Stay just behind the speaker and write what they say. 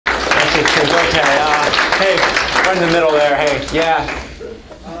Okay. Hey, right in the middle there. Hey, yeah.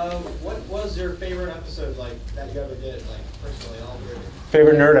 What was your favorite episode like that you ever did, like personally, all three?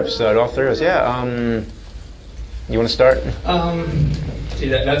 Favorite nerd episode, all three of us. Yeah. You want to start? See,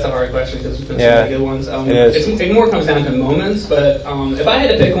 that's a hard question because there's been so Yeah, many good ones. it is. It more comes down to moments, but if I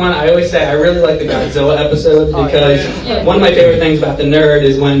had to pick one, I always say I really like the Godzilla episode because one of my favorite things about the nerd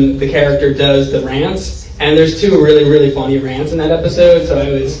is when the character does the rants, and there's two really, really funny rants in that episode, so I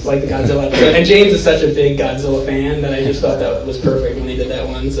always like the Godzilla episode. And James is such a big Godzilla fan that I just thought that was perfect when he did that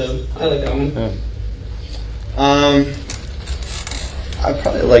one, so I like that one. Yeah.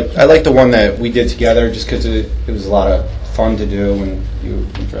 I like the one that we did together just because it was a lot of fun to do when you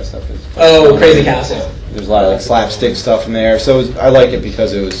dressed up as. Oh, Crazy Castle. There's a lot of like slapstick stuff in there, so I like it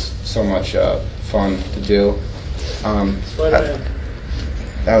because it was so much fun to do.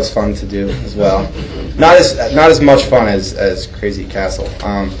 That was fun to do as well. Not as much fun as Crazy Castle,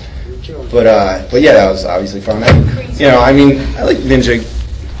 but yeah, that was obviously fun. I like Ninja.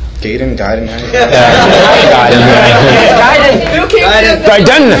 Gaiden. Gaiden.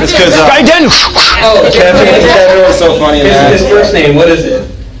 It's because Gaiden. Oh, Kevin was so funny in that. His first name, what is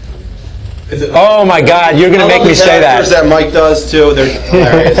it? Oh my God, you're gonna make me say that. That Mike does too. They're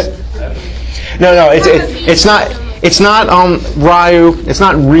hilarious. No, it's not Ryu. It's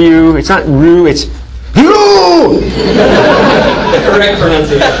not Ryu. It's not Ryu. It's Ryu. The correct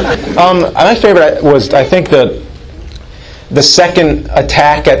pronunciation. My favorite was, I think, the second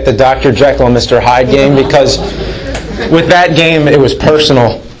attack at the Dr. Jekyll and Mr. Hyde game, because with that game it was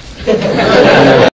personal.